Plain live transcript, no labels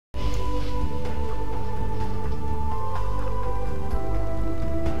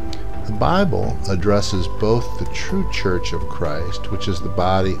Bible addresses both the true church of Christ, which is the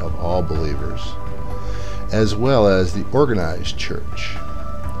body of all believers, as well as the organized church.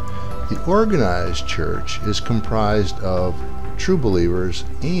 The organized church is comprised of true believers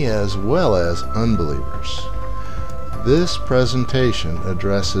as well as unbelievers. This presentation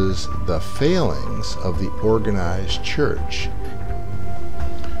addresses the failings of the organized church.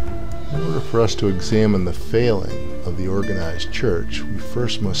 In order for us to examine the failing of the organized church, we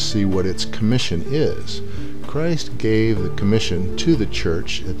first must see what its commission is. Christ gave the commission to the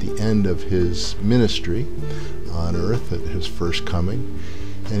church at the end of his ministry on earth at his first coming,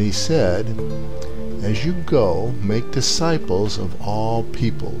 and he said, "As you go, make disciples of all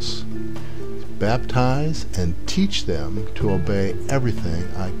peoples. Baptize and teach them to obey everything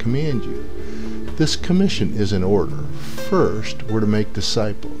I command you." This commission is in order. First, we're to make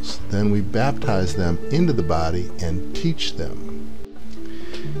disciples. Then we baptize them into the body and teach them.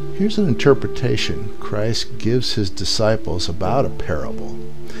 Here's an interpretation Christ gives his disciples about a parable.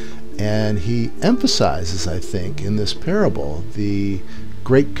 And he emphasizes, I think, in this parable, the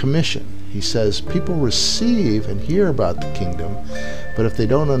Great Commission. He says people receive and hear about the kingdom, but if they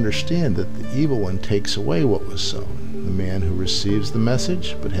don't understand it, the evil one takes away what was sown. The man who receives the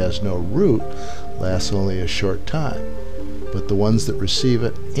message but has no root lasts only a short time, but the ones that receive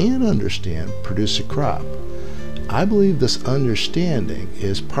it and understand produce a crop. I believe this understanding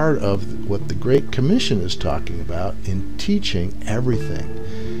is part of what the Great Commission is talking about in teaching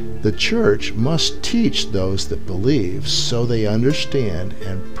everything. The church must teach those that believe so they understand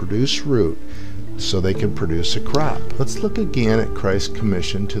and produce root so they can produce a crop. Let's look again at Christ's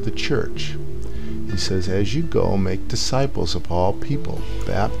commission to the church. He says, "As you go, make disciples of all people.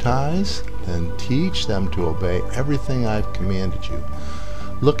 Baptize, then teach them to obey everything I've commanded you."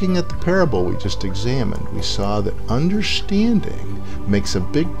 Looking at the parable we just examined, we saw that understanding makes a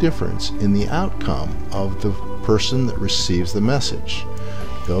big difference in the outcome of the person that receives the message.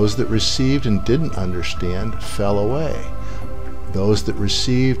 Those that received and didn't understand fell away. Those that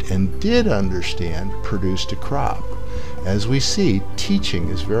received and did understand produced a crop. As we see, teaching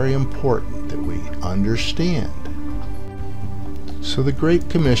is very important that we understand. So the Great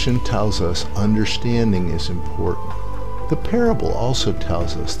Commission tells us understanding is important. The parable also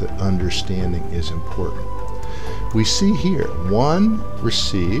tells us that understanding is important. We see here, one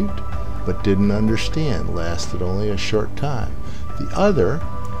received but didn't understand, lasted only a short time. The other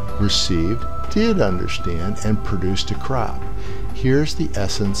received, did understand, and produced a crop. Here's the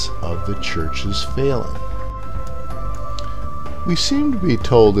essence of the church's failing. We seem to be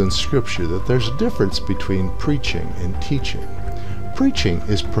told in Scripture that there's a difference between preaching and teaching. Preaching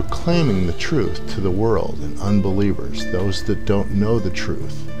is proclaiming the truth to the world and unbelievers, those that don't know the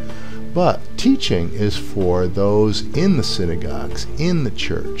truth. But teaching is for those in the synagogues, in the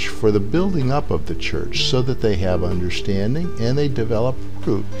church, for the building up of the church, so that they have understanding and they develop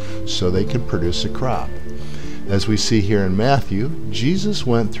fruit, so they can produce a crop. As we see here in Matthew, Jesus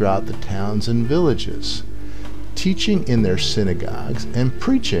went throughout the towns and villages, teaching in their synagogues and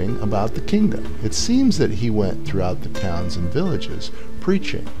preaching about the kingdom. It seems that he went throughout the towns and villages,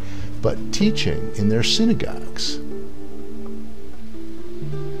 preaching, but teaching in their synagogues.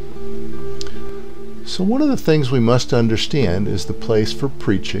 So one of the things we must understand is the place for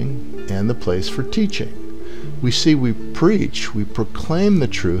preaching and the place for teaching. We see we preach, we proclaim the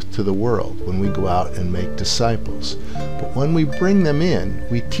truth to the world when we go out and make disciples. But when we bring them in,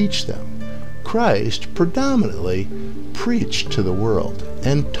 we teach them. Christ predominantly preached to the world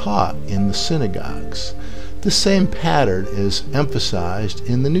and taught in the synagogues. The same pattern is emphasized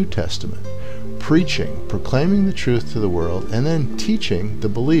in the New Testament. Preaching, proclaiming the truth to the world, and then teaching the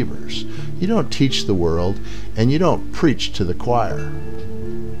believers. You don't teach the world, and you don't preach to the choir.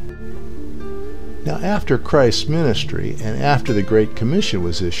 Now, after Christ's ministry and after the Great Commission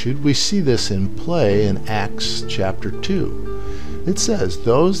was issued, we see this in play in Acts chapter 2. It says,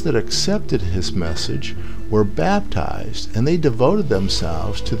 "Those that accepted his message were baptized, and they devoted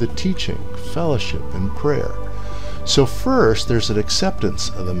themselves to the teaching, fellowship, and prayer." So first there's an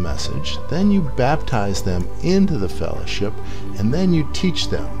acceptance of the message, then you baptize them into the fellowship, and then you teach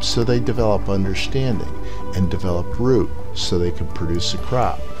them so they develop understanding and develop root so they can produce a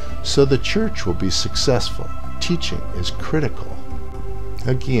crop. So the church will be successful. Teaching is critical.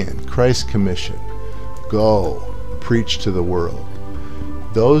 Again, Christ's commission, go, preach to the world.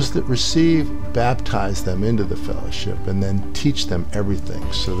 Those that receive, baptize them into the fellowship, and then teach them everything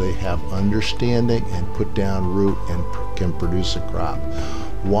so they have understanding and put down root and can produce a crop.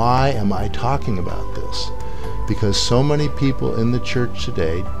 Why am I talking about this? because so many people in the church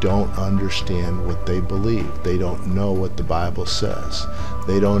today don't understand what they believe. They don't know what the Bible says.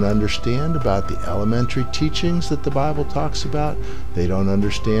 They don't understand about the elementary teachings that the Bible talks about. They don't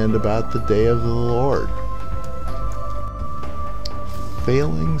understand about the day of the Lord.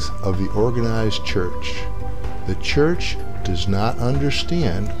 Failings of the organized church. The church does not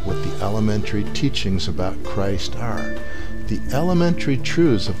understand what the elementary teachings about Christ are. The elementary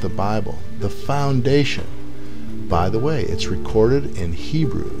truths of the Bible, the foundation. By the way, it's recorded in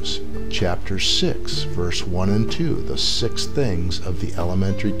Hebrews chapter 6, verse 1 and 2, the 6 things of the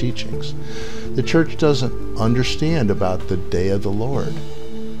elementary teachings. The church doesn't understand about the day of the Lord.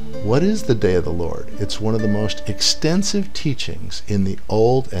 What is the day of the Lord? It's one of the most extensive teachings in the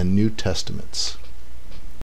Old and New Testaments.